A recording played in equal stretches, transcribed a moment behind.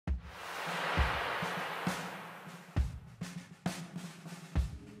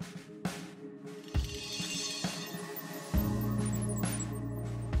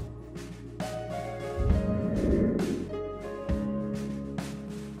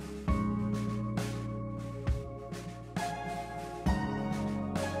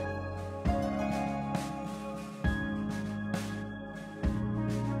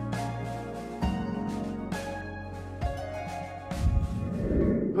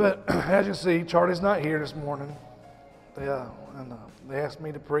But as you see, Charlie's not here this morning. They asked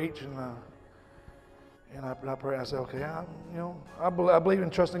me to preach, and I pray. I said, okay, I believe in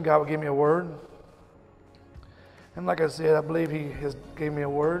trusting God will give me a word. And like I said, I believe He has gave me a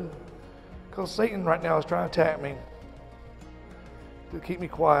word, because Satan right now is trying to attack me to keep me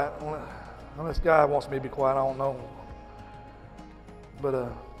quiet. Unless God wants me to be quiet, I don't know. But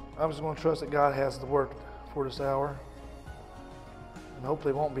I'm just going to trust that God has the word for this hour, and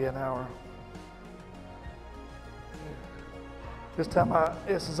hopefully it won't be an hour. This time,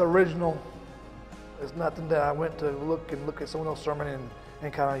 this is original. It's nothing that I went to look at someone else's sermon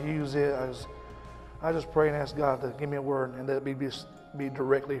and kind of use it. I just pray and ask God to give me a word, and that it be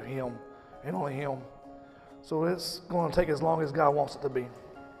directly Him and only Him. So it's going to take as long as God wants it to be.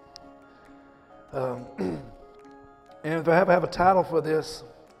 And if I have a title for this,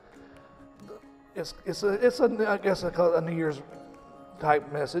 it's I guess I call it a New Year's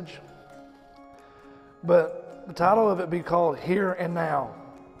type message. But the title of it be called Here and Now.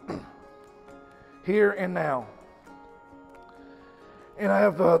 Here and Now. And I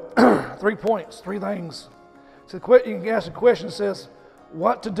have 3 points, 3 things. So you can ask a question that says,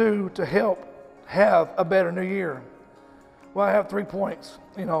 what to do to help have a better New Year? Well, I have 3 points.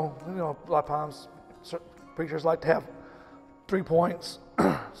 You know, a lot of times preachers like to have 3 points.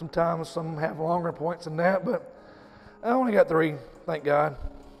 Sometimes some have longer points than that, but I only got 3, thank God.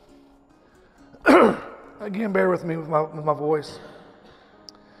 Again, bear with me with my voice.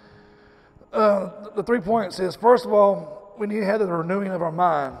 The 3 points is, first of all, we need to have the renewing of our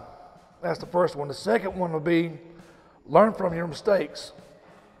mind. That's the first one. The second one will be, learn from your mistakes.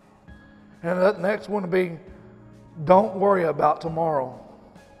 And the next one will be, don't worry about tomorrow.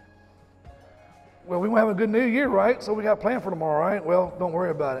 Well, we want to have a good New Year, right? So we got a plan for tomorrow, right? Well, don't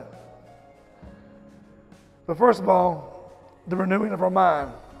worry about it. But first of all, the renewing of our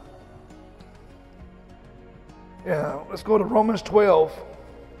mind. Yeah, let's go to Romans 12,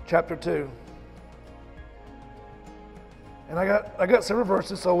 chapter 2. And I got several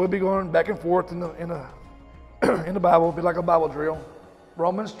verses, so we'll be going back and forth in the in the Bible. It'll be like a Bible drill.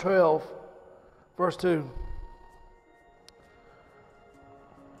 Romans 12, verse 2.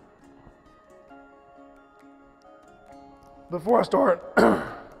 Before I start,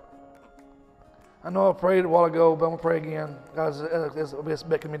 I know I prayed a while ago, but I'm going to pray again. God is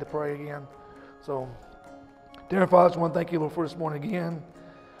beckoning me to pray again. So, dear Father, I just want to thank you, Lord, for this morning again.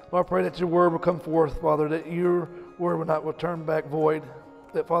 Lord, I pray that your word will come forth, Father, that your word will not return back void.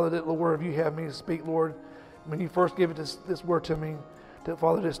 That, Father, that the word you have me to speak, Lord, when you first gave this word to me, that,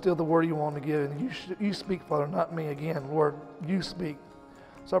 Father, that's still the word you want to give. And you speak, Father, not me again. Lord, you speak.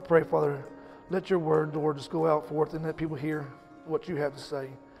 So I pray, Father, let your word, Lord, just go out forth and let people hear what you have to say.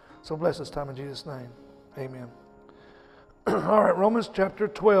 So bless this time in Jesus' name. Amen. All right, Romans chapter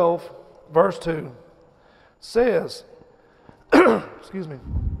 12, verse 2 says, excuse me,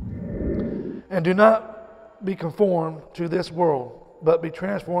 and do not be conformed to this world, but be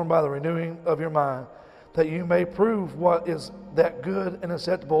transformed by the renewing of your mind, that you may prove what is that good and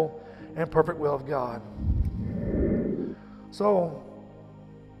acceptable and perfect will of God. So,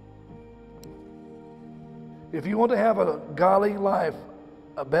 if you want to have a godly life,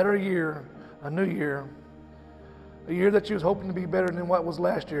 a better year, a new year, a year that you was hoping to be better than what was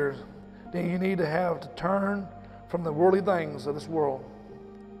last year's, then you need to turn from the worldly things of this world.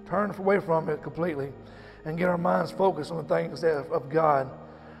 Turn away from it completely and get our minds focused on the things of God,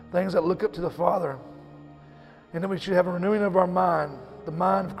 things that look up to the Father. And then we should have a renewing of our mind, the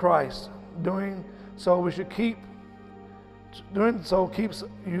mind of Christ. Doing so keeps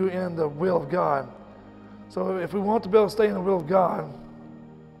you in the will of God. So if we want to be able to stay in the will of God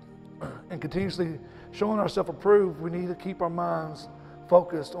and continuously showing ourselves approved, we need to keep our minds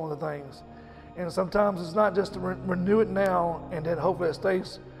focused on the things. And sometimes it's not just to renew it now and then hopefully it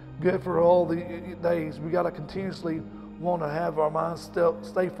stays good for all the days. We got to continuously want to have our minds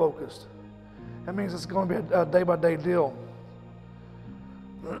stay focused. That means it's going to be a day-by-day deal.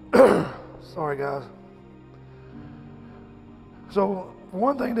 Sorry, guys. So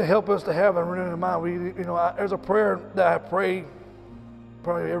one thing to help us to have a renewing mind, there's a prayer that I pray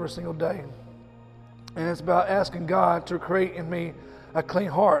probably every single day. And it's about asking God to create in me a clean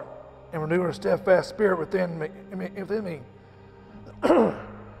heart and renew a steadfast spirit within me. And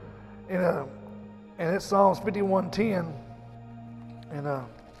it's Psalms 51:10. And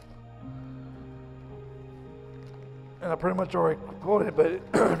I pretty much already quoted it, but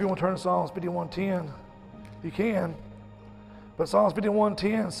if you want to turn to Psalms 51:10, you can. But Psalms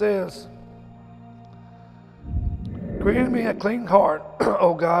 51:10 says, create in me a clean heart,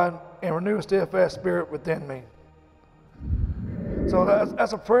 O God, and renew a steadfast spirit within me. So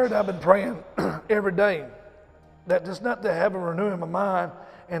that's a prayer that I've been praying every day. That just not to have a renewing my mind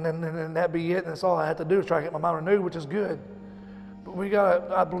and then that be it, and that's all I have to do is try to get my mind renewed, which is good. But we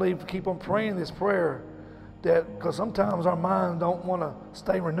gotta, I believe, keep on praying this prayer, that because sometimes our minds don't want to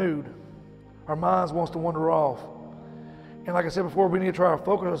stay renewed. Our minds wants to wander off. And like I said before, we need to try to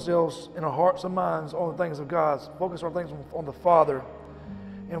focus ourselves in our hearts and minds on the things of God, focus our things on the Father,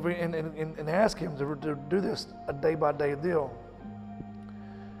 and ask Him to do this a day by day deal.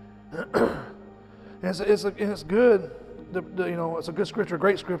 And it's good. It's a good scripture, a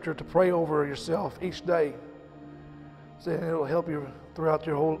great scripture to pray over yourself each day. So it'll help you throughout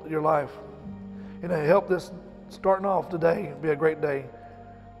your life. And it'll help this starting off today be a great day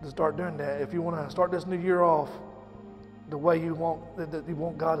to start doing that. If you want to start this new year off the way you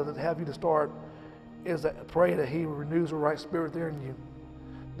want God to have you to start, is that pray that He renews the right spirit there in you,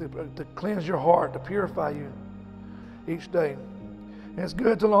 to cleanse your heart, to purify you each day. And it's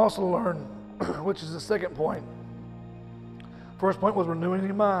good to also learn, which is the second point. First point was renewing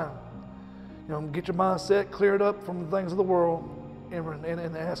your mind. Get your mindset cleared up from the things of the world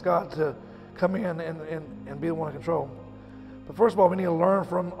and ask God to come in and be the one in control. But first of all, we need to learn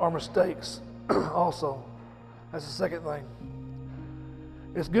from our mistakes also. That's the second thing.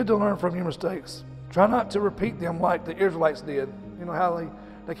 It's good to learn from your mistakes. Try not to repeat them like the Israelites did. You know how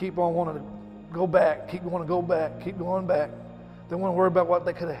they keep on wanting to go back, keep going back. They want to worry about what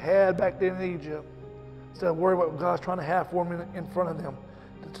they could have had back then in Egypt, instead of worrying about what God's trying to have for them in front of them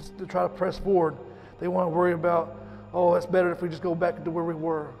to try to press forward. They want to worry about, oh, it's better if we just go back to where we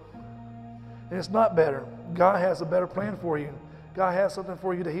were. And it's not better. God has a better plan for you. God has something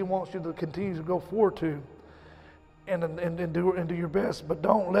for you that He wants you to continue to go forward to and do your best. But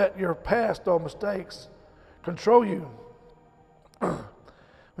don't let your past or mistakes control you.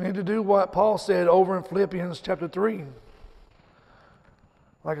 We need to do what Paul said over in Philippians chapter 3.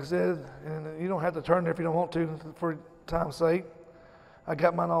 Like I said, and you don't have to turn there if you don't want to for time's sake. I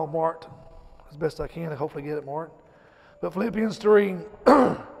got mine all marked as best I can to hopefully get it marked. But Philippians 3,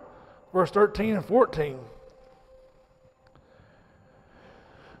 verse 13 and 14.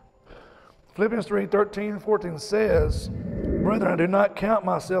 Philippians 3, 13 and 14 says, "Brethren, I do not count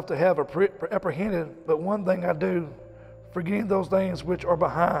myself to have apprehended, but one thing I do, forgetting those things which are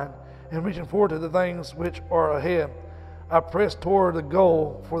behind and reaching forward to the things which are ahead. I press toward the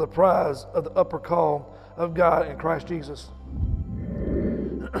goal for the prize of the upper call of God in Christ Jesus."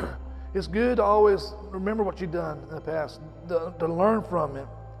 It's good to always remember what you've done in the past, to learn from it,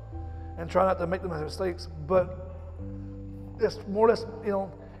 and try not to make the mistakes. But it's more or less,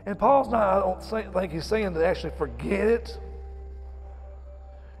 and Paul's not, I don't think he's saying to actually forget it.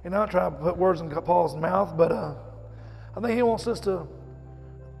 And I'm not trying to put words in Paul's mouth, but I think he wants us to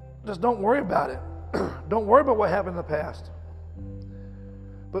just don't worry about it. Don't worry about what happened in the past.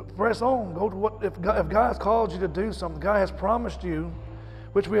 But press on. Go to what if God has called you to do something, God has promised you,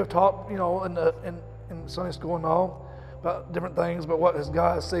 which we have taught, in Sunday school and all, about different things, but what has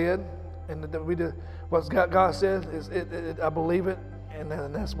God said, and that we did what God said is I believe it, and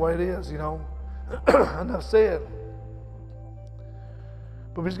that's what it is. Enough said.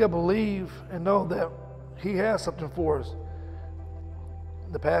 But we just got to believe and know that He has something for us.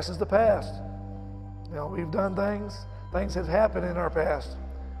 The past is the past. We've done things. Things have happened in our past.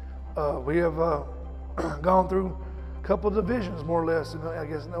 We have gone through a couple of divisions, more or less, I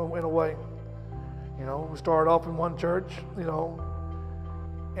guess, in a way. We started off in one church, and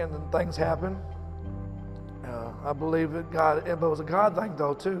then things happened. I believe that but it was a God thing,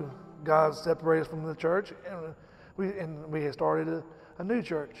 though, too. God separated us from the church, and we had started a new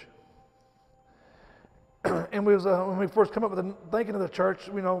church. And when we first come up with thinking of the church,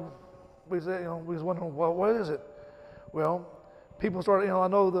 we said, we was wondering, well, what is it? Well, people started, I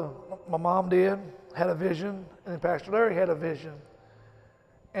know my mom had a vision, and then Pastor Larry had a vision.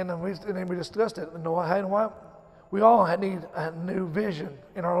 And then we discussed it. And what? We all need a new vision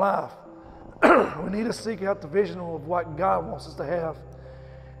in our life. We need to seek out the vision of what God wants us to have.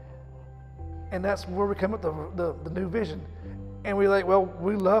 And that's where we come up with the new vision. And we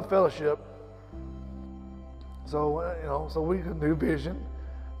love fellowship. So, so we got a new vision,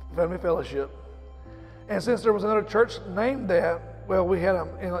 family fellowship. And since there was another church named that, we had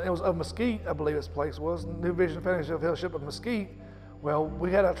it was of Mesquite, I believe this place was, New Vision Family Fellowship of Mesquite. Well,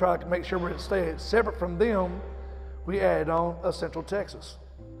 we had to try to make sure we stay separate from them. We added on Central Texas.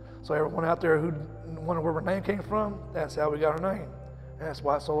 So everyone out there who wondered where our name came from, that's how we got our name. And that's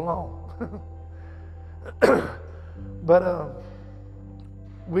why it's so long. But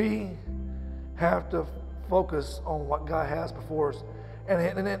we have to focus on what God has before us. And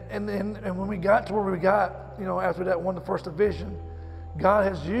when we got to where we got, after that won the first division, God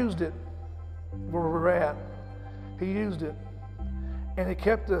has used it where we're at. He used it. And He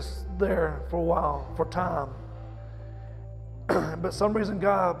kept us there for a while, for time. But some reason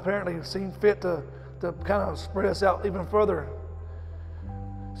God apparently seen fit to kind of spread us out even further.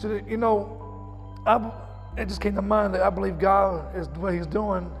 So, you know, it just came to mind that I believe God is what He's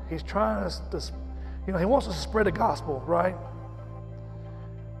doing. He's trying us to, you know, He wants us to spread the gospel, right?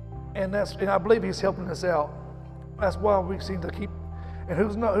 And I believe He's helping us out. That's why we seem to keep, and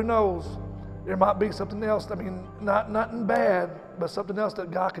who knows, there might be something else. I mean, nothing bad, but something else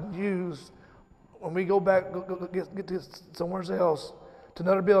that God can use when we go back, get to somewhere else, to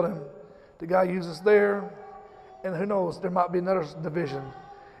another building. The God uses there, and who knows, there might be another division.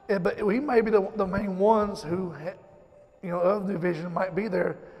 But we may be the main ones who, you know, of the division might be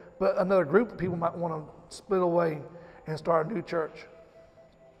there, but another group of people might want to split away and start a new church.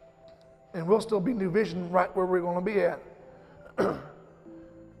 And we'll still be New Vision right where we're going to be at.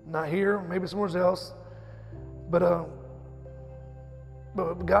 Not here, maybe somewhere else. But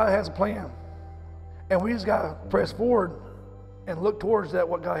God has a plan. And we just got to press forward and look towards that,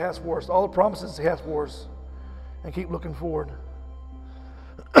 what God has for us, all the promises He has for us, and keep looking forward.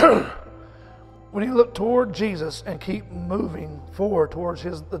 When you look toward Jesus and keep moving forward towards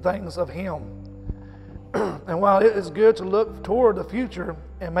the things of Him. And while it is good to look toward the future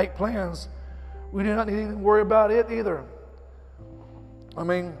and make plans, we do not need to even worry about it either. I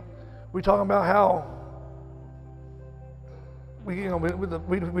mean, we're talking about how we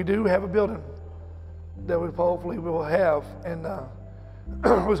do have a building that we hopefully will have, and I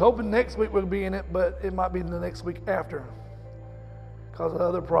was hoping next week we'll be in it, but it might be the next week after because of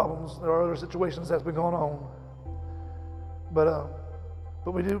other problems. There are other situations that's been going on, but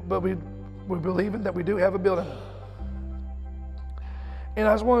we're believing that we do have a building. And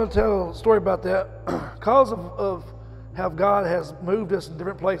I just want to tell a story about that because of how God has moved us in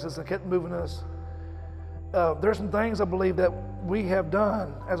different places and kept moving us. There's some things I believe that we have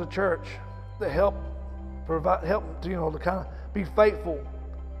done as a church that help to, you know, to kind of be faithful.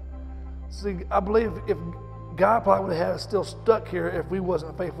 See, I believe if God probably would have had us still stuck here if we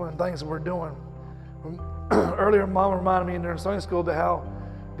wasn't faithful in things that we're doing. Earlier, Mom reminded me in there in Sunday school about how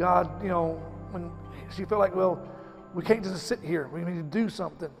God, you know, when she felt like, well, we can't just sit here. We need to do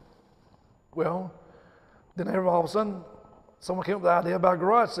something. Well, then all of a sudden, someone came up with the idea about a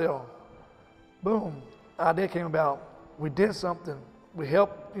garage sale. Boom, idea came about. We did something. We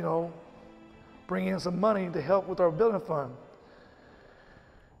helped, you know, bring in some money to help with our building fund.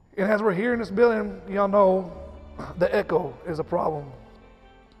 And as we're here in this building, y'all know the echo is a problem.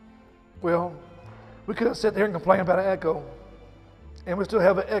 Well, we could have sat there and complained about an echo, and we still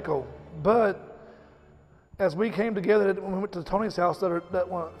have an echo. But as we came together when we went to Tony's house that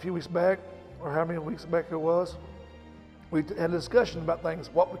one a few weeks back, or how many weeks back it was, we had a discussion about things.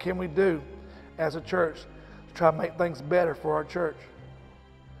 What can we do as a church to try to make things better for our church?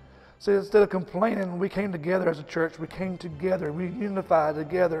 So instead of complaining, we came together as a church. We came together. We unified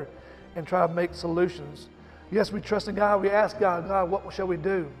together and tried to make solutions. Yes, we trust in God. We asked God, what shall we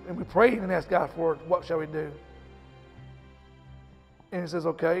do? And we prayed and asked God for it. What shall we do? And He says,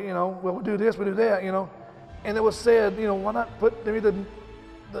 okay, you know, well, we'll do this, we'll do that, you know. And it was said, you know, why not put maybe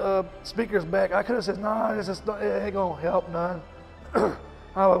the speakers back? I could have said, no, it ain't going to help none.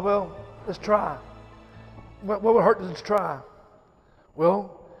 I went, well, let's try. What would hurt to just try?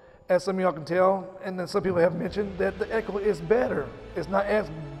 Well, as some of y'all can tell, and then some people have mentioned, that the echo is better. It's not as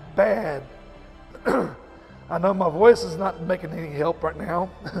bad. I know my voice is not making any help right now,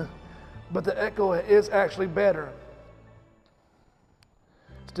 but the echo is actually better.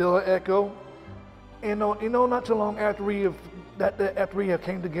 Still an echo. You know, not too long after we have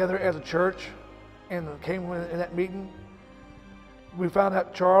came together as a church and came in that meeting, we found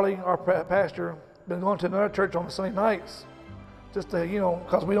out Charlie, our pastor, been going to another church on Sunday nights, just to, you know,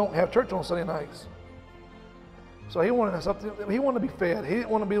 because we don't have church on Sunday nights. So he wanted something. He wanted to be fed. He didn't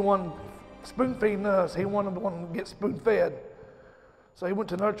want to be the one spoon feeding us. He wanted the one to get spoon fed. So he went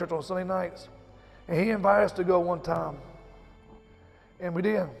to another church on Sunday nights, and he invited us to go one time, and we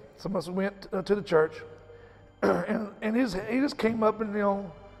did. Some of us went to the church, and he just came up and,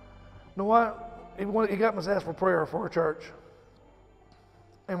 you know what? He got us to ask for prayer for our church.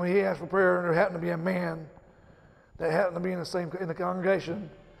 And when he asked for prayer, there happened to be a man that happened to be in the congregation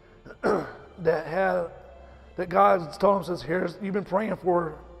that God told him, says, "Here's, you've been praying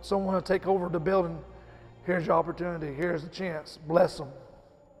for someone to take over the building. Here's your opportunity. Here's the chance. Bless them."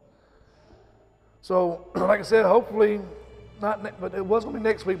 So, like I said, hopefully but it was going to be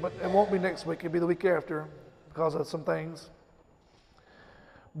next week, but it won't be next week. It'll be the week after because of some things.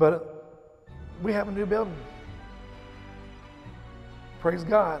 But we have a new building. Praise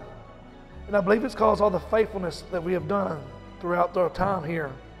God. And I believe it's because all the faithfulness that we have done throughout our time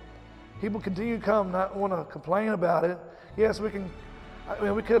here. People continue to come, not want to complain about it. Yes, we can. I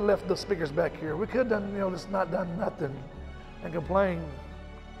mean, we could have left the speakers back here. We could have done, just not done nothing and complain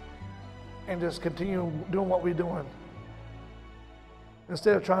and just continue doing what we're doing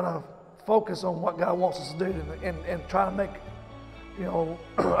instead of trying to focus on what God wants us to do and try to make,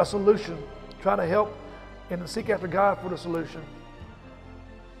 a solution. Try to help and seek after God for the solution.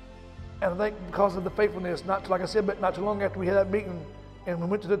 And I think because of the faithfulness, like I said, but not too long after we had that meeting and we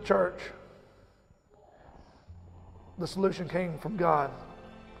went to the church, the solution came from God.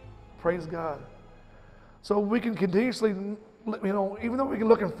 Praise God. So we can continuously, even though we're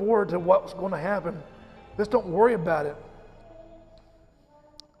looking forward to what's going to happen, just don't worry about it.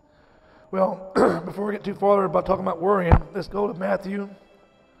 Well, before we get too far about talking about worrying, let's go to Matthew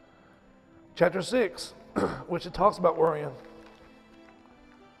chapter 6, which it talks about worrying.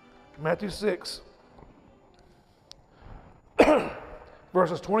 Matthew 6,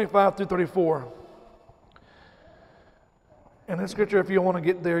 verses 25 through 34. And this scripture, if you want to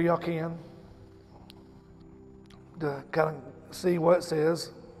get there, y'all can. To kind of see what it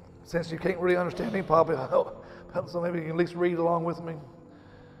says. Since you can't really understand me, probably, so maybe you can at least read along with me.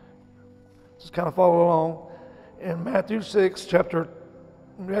 Just kind of follow along. In Matthew chapter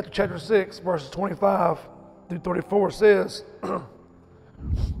 6, verses 25 through 34 says,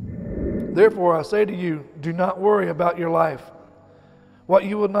 Therefore I say to you, do not worry about your life, what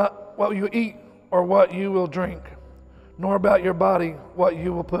you will eat or what you will drink, nor about your body, what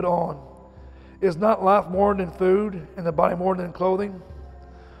you will put on. Is not life more than food, and the body more than clothing?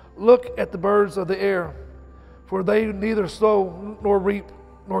 Look at the birds of the air, for they neither sow nor reap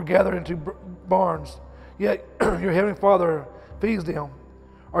nor gather into barns, yet your heavenly Father feeds them.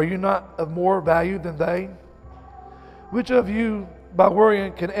 Are you not of more value than they? Which of you, by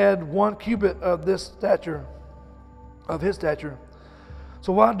worrying, can add 1 cubit of his stature?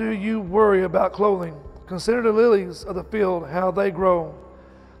 So why do you worry about clothing? Consider the lilies of the field, how they grow.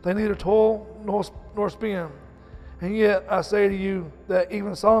 They neither toil nor spin. And yet I say to you that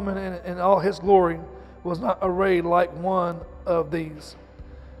even Solomon in all his glory was not arrayed like one of these.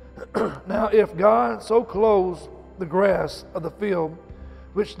 Now if God so clothes the grass of the field,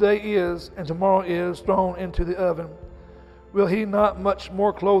 which today is and tomorrow is thrown into the oven, will he not much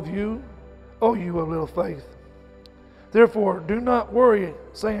more clothe you, O you of little faith? Therefore do not worry,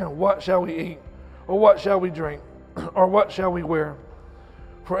 saying, what shall we eat? Or what shall we drink? Or what shall we wear?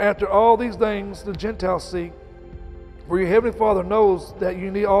 For after all these things the Gentiles seek, for your heavenly Father knows that you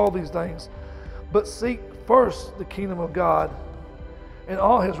need all these things. But seek first the kingdom of God and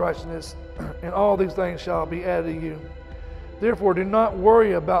all his righteousness, and all these things shall be added to you. Therefore do not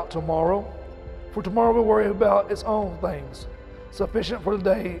worry about tomorrow, for tomorrow will worry about its own things. Sufficient for the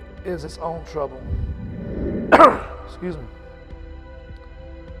day is its own trouble. Excuse me.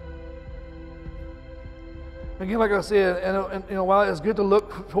 Again, like I said, and while it's good to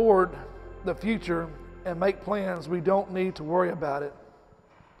look toward the future and make plans, we don't need to worry about it.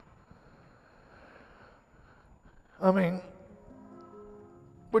 I mean,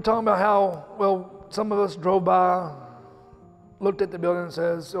 we're talking about how, some of us drove by, looked at the building and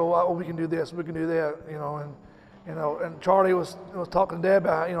says, we can do this, we can do that, and Charlie was talking to Dad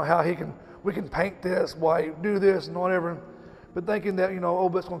about, how we can paint this, do this and whatever, but thinking that,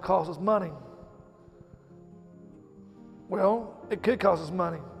 but it's going to cost us money. Well, it could cost us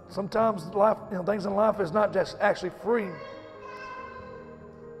money. Sometimes life, things in life is not just actually free.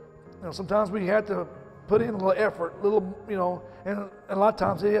 Sometimes we have to put in a little effort, and a lot of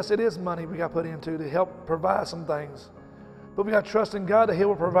times, yes, it is money we got to put into to help provide some things. But we got to trust in God that He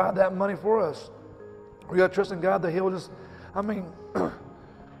will provide that money for us. We got to trust in God that He will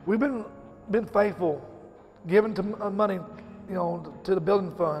we've been faithful, giving to money, to the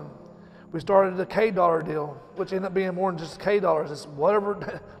building fund. We started the K-dollar deal, which ended up being more than just K-dollars. It's whatever,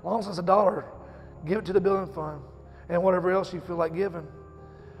 as long as it's $1, give it to the building fund and whatever else you feel like giving.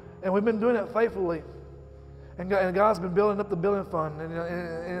 And we've been doing it faithfully. And God's been building up the building fund, and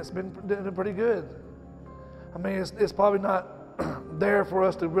it's been doing pretty good. I mean, it's probably not there for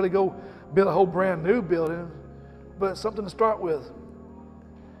us to really go build a whole brand new building, but it's something to start with.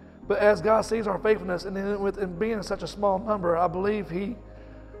 But as God sees our faithfulness, and being such a small number, I believe He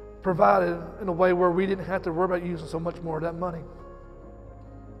provided in a way where we didn't have to worry about using so much more of that money.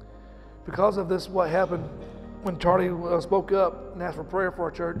 Because of this, what happened when Charlie spoke up and asked for prayer for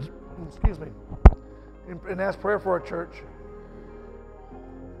our church, and asked prayer for our church,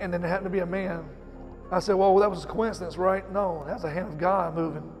 and then it happened to be a man. I said, well, that was a coincidence, right? No, that's the hand of God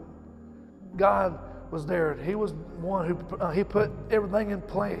moving. God was there. He was one who he put everything in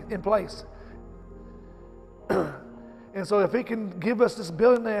place. And so if he can give us this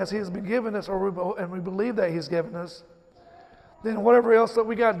building as he has been giving us, and we believe that he's given us, then whatever else that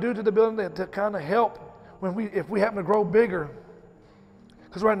we got to do to the building to kind of help if we happen to grow bigger.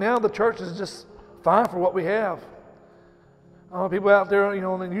 Because right now the church is just fine for what we have. People out there,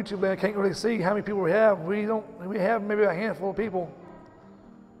 on the YouTube land can't really see how many people we have. We have maybe a handful of people.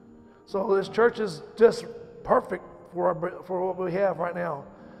 So this church is just perfect for what we have right now.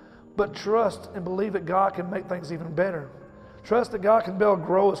 But trust and believe that God can make things even better. Trust that God can be able to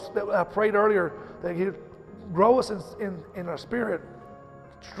grow us. That I prayed earlier that He would grow us in our spirit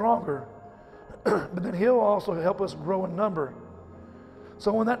stronger. But then He'll also help us grow in number.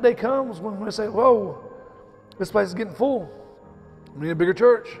 So when that day comes, when we say, whoa, this place is getting full, we need a bigger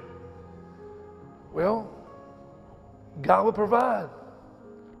church. Well, God will provide.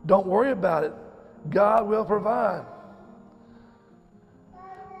 Don't worry about it. God will provide.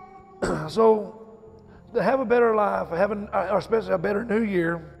 So, to have a better life, or especially a better new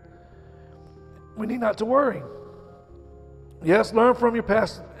year, we need not to worry. Yes, learn from your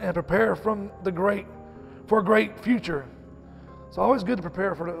past and prepare for a great future. It's always good to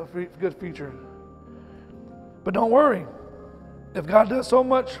prepare for a good future. But don't worry. If God does so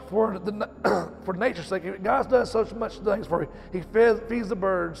much for nature's sake, God does so much things for you. He feeds the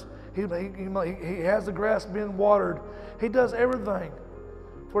birds. He has the grass being watered. He does everything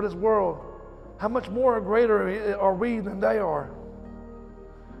for this world. How much more greater are we than they are?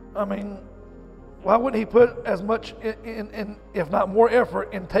 I mean, why wouldn't He put as much, in if not more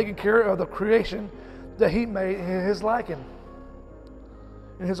effort, in taking care of the creation that He made in His liking,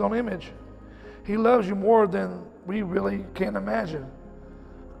 in His own image? He loves you more than we really can imagine.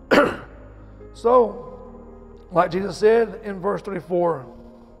 So, like Jesus said in verse 34,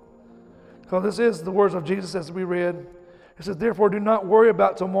 because this is the words of Jesus as we read, He says, therefore do not worry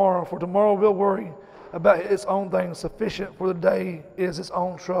about tomorrow, for tomorrow will worry about its own things. Sufficient for the day is its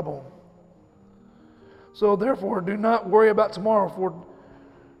own trouble. So therefore do not worry about tomorrow, for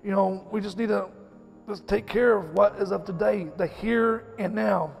we just need to just take care of what is of today, the here and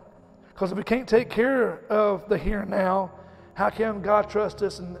now. Because if we can't take care of the here and now, how can God trust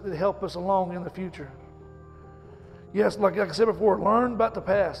us and help us along in the future? Yes, like I said before, learn about the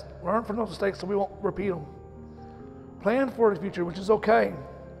past. Learn from those mistakes so we won't repeat them. Plan for the future, which is okay,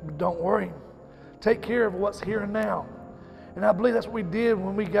 but don't worry. Take care of what's here and now. And I believe that's what we did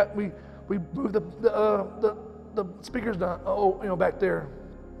when we moved the speakers down, back there.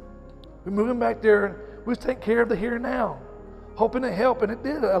 We moved them back there, and we was taking care of the here and now, hoping to help, and it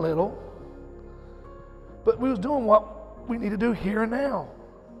did a little. But we was doing what we need to do here and now.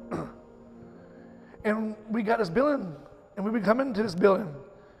 And we got this building, and we've been coming into this building.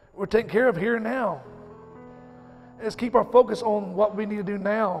 We're taking care of here and now. Let's keep our focus on what we need to do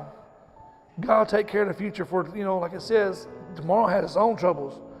now. God will take care of the future for, like it says, tomorrow has its own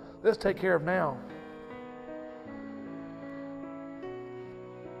troubles. Let's take care of now.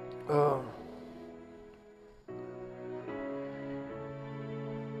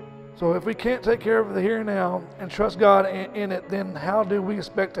 So if we can't take care of the here and now and trust God in it, then how do we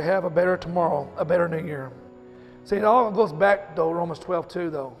expect to have a better tomorrow, a better new year? See, it all goes back, though, Romans 12:2,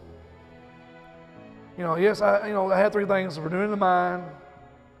 though. Yes, I had three things: renewing the mind.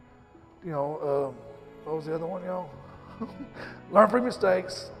 What was the other one, Learn from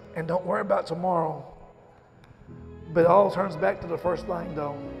mistakes and don't worry about tomorrow. But it all turns back to the first thing,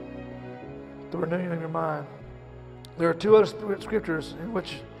 though, the renewing of your mind. There are two other scriptures in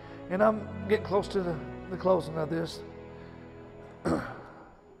which, and I'm getting close to the closing of this.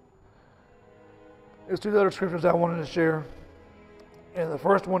 There's two other scriptures I wanted to share. And the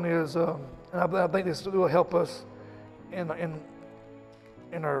first one is, and I think this will help us in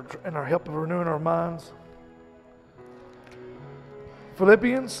our help of renewing our minds.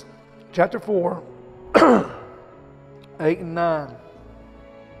 Philippians chapter 4, 8 and 9.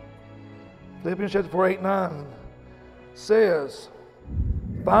 Philippians chapter 4, 8 and 9 says,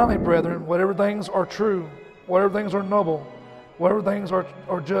 finally, brethren, whatever things are true, whatever things are noble, whatever things are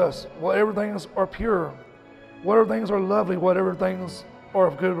just, whatever things are pure, whatever things are lovely, whatever things are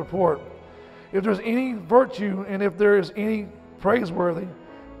of good report. If there's any virtue and if there is any praiseworthy,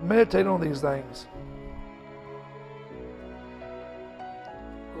 meditate on these things.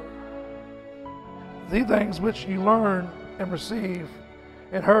 These things which you learn and receive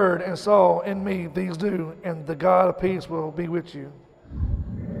and heard and saw in me, these do, and the God of peace will be with you.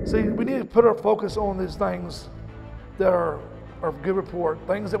 See, we need to put our focus on these things that are of good report,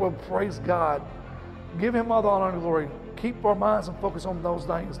 things that will praise God. Give Him all the honor and glory. Keep our minds and focus on those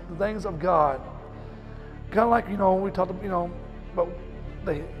things, the things of God. Kind of like, we talked, but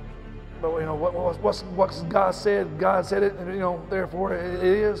what's God said? God said it, and therefore it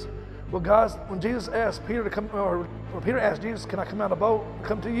is. Well, when Jesus asked Peter to come, or Peter asked Jesus, "Can I come out of the boat?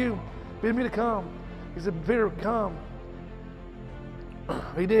 Come to you? Bid me to come." He said, "Peter, come."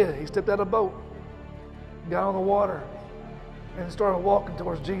 He did. He stepped out of the boat, got on the water, and started walking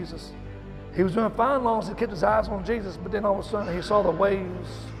towards Jesus. He was doing fine as long as he kept his eyes on Jesus, but then all of a sudden he saw the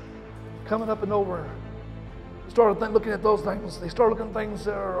waves coming up and over. He started looking at those things. He started looking at things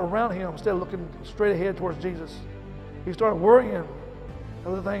that are around him instead of looking straight ahead towards Jesus. He started worrying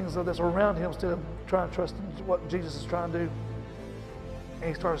of the things that's around him instead of trying to trust in what Jesus is trying to do. And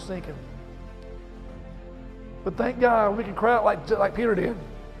he started sinking. But thank God we can cry out like Peter did.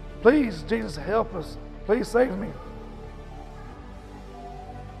 "Please, Jesus, help us. Please save me."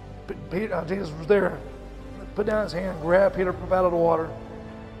 Jesus was there, put down his hand, grabbed Peter out of the water,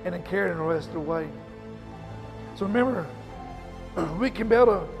 and then carried him the rest of the way. So remember, we can be able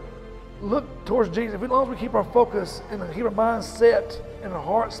to look towards Jesus. As long as we keep our focus and keep our minds set and our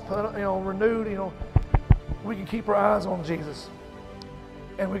hearts renewed, we can keep our eyes on Jesus.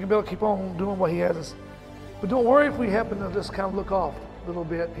 And we can be able to keep on doing what he has us. But don't worry if we happen to just kind of look off a little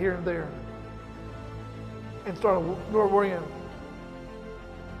bit here and there and start worrying.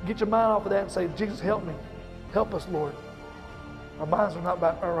 Get your mind off of that and say, "Jesus, help me. Help us, Lord. Our minds are not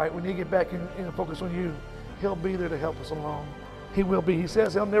all right. We need to get back and focus on you. He'll be there to help us along. He will be. He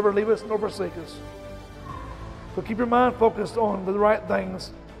says he'll never leave us nor forsake us." So keep your mind focused on the right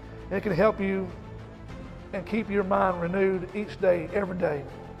things, and it can help you and keep your mind renewed each day, every day.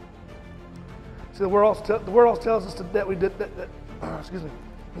 See, the word also tells us that we did that. Excuse me.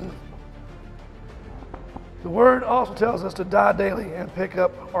 The word also tells us to die daily and pick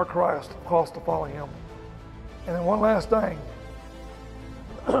up our cross to follow him. And then one last thing.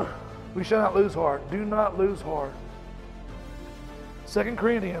 We shall not lose heart. Do not lose heart. 2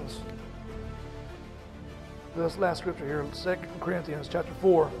 Corinthians. This last scripture here, 2 Corinthians chapter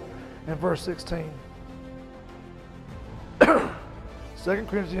 4 and verse 16. 2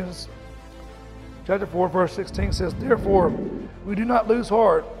 Corinthians chapter 4 verse 16 says, "Therefore we do not lose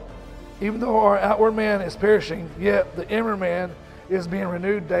heart. Even though our outward man is perishing, yet the inward man is being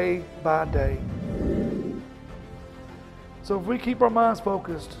renewed day by day." So if we keep our minds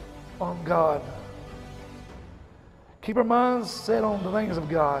focused on God, keep our minds set on the things of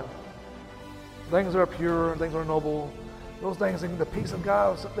God, things that are pure, things that are noble, those things, and the peace of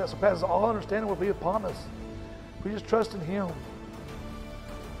God that surpasses all understanding will be upon us. We just trust in him.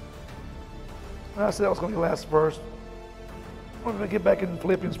 And I said that was going to be the last verse. I'm going to get back in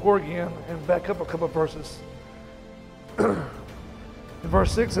Philippians 4 again and back up a couple of verses. In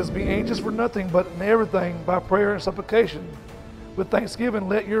verse 6 says, "Be anxious for nothing, but in everything by prayer and supplication. With thanksgiving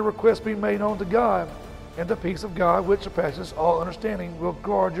let your requests be made known to God, and the peace of God, which surpasses all understanding, will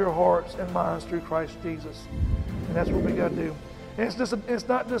guard your hearts and minds through Christ Jesus." And that's what we got to do. And it's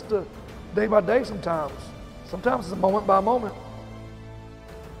not just a day by day sometimes. Sometimes it's a moment by moment.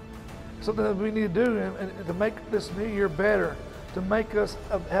 Something that we need to do and to make this new year better, to make us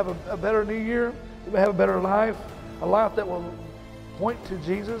have a better new year, to have a better life, a life that will point to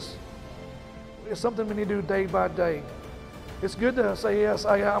Jesus. It's something we need to do day by day. It's good to say, yes,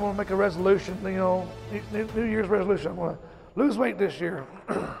 I'm going to make a resolution, New Year's resolution. I'm going to lose weight this year.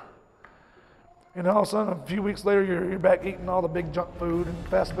 And all of a sudden, a few weeks later, you're back eating all the big junk food and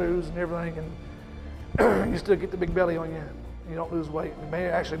fast foods and everything, and you still get the big belly on you. You don't lose weight.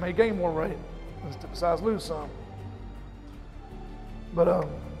 You may gain more weight, besides lose some. But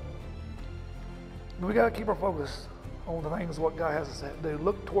we got to keep our focus on the things what God has us to do.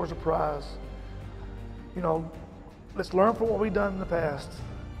 Look towards the prize. Let's learn from what we've done in the past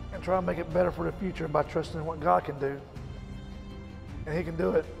and try to make it better for the future by trusting in what God can do. And he can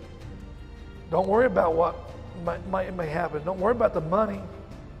do it. Don't worry about what may happen. Don't worry about the money.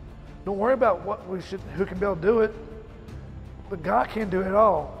 Don't worry about who can be able to do it. But God can do it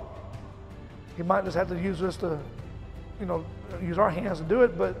all. He might just have to use us to, use our hands to do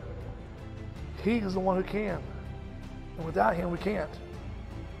it, but he is the one who can. And without him, we can't.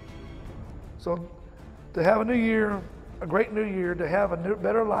 So to have a new year, a great new year, to have a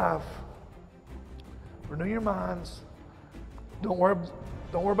better life, renew your minds. Don't worry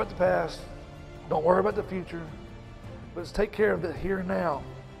about the past. Don't worry about the future. But let's take care of the here and now.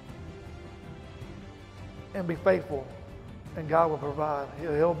 And be faithful. And God will provide.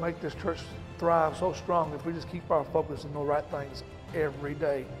 He'll make this church thrive so strong if we just keep our focus on the right things every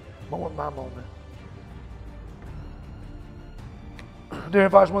day, moment by moment. Dear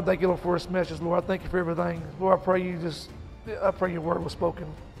Father, I just want to thank you, Lord, for this message. Lord, I thank you for everything. Lord, I pray your word was spoken.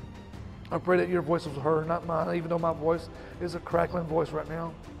 I pray that your voice was heard, not mine, even though my voice is a crackling voice right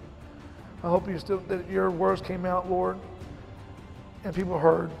now. I hope that your words came out, Lord, and people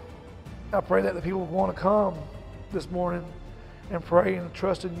heard. I pray that the people want to come this morning and pray and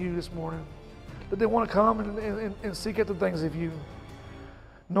trust in you this morning. That they want to come and seek out the things of you.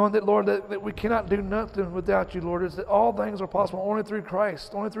 Knowing that, Lord, that we cannot do nothing without you, Lord. It's that all things are possible only through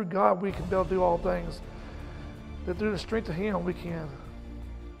Christ. Only through God we can be able to do all things. That through the strength of Him we can.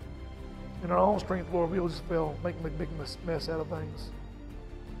 In our own strength, Lord, we will just fail, make a big mess out of things.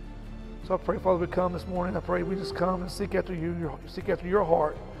 So I pray, Father, we come this morning. I pray we just come and seek after you, seek after your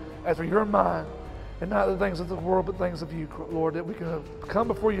heart, after your mind, and not the things of the world, but things of you, Lord, that we can come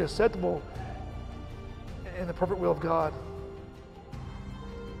before you acceptable in the perfect will of God.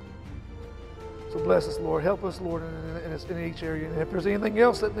 So bless us, Lord. Help us, Lord, in each area. And if there's anything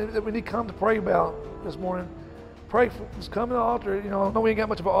else that we need to come to pray about this morning, pray. Just come to the altar. You know, I know we ain't got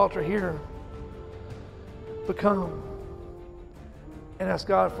much of an altar here, but come and ask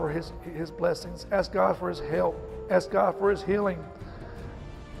God for His blessings. Ask God for His help. Ask God for His healing.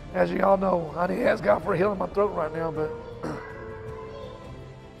 As you all know, I need to ask God for healing my throat right now,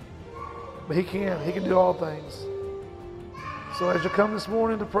 but He can. He can do all things. So as you come this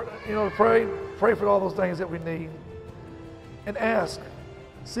morning to pray for all those things that we need, and ask,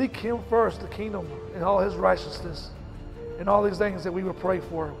 seek Him first, the kingdom and all His righteousness, and all these things that we will pray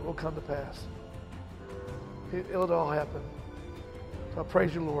for will come to pass. It'll all happen. So I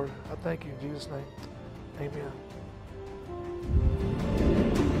praise you, Lord. I thank you in Jesus' name. Amen.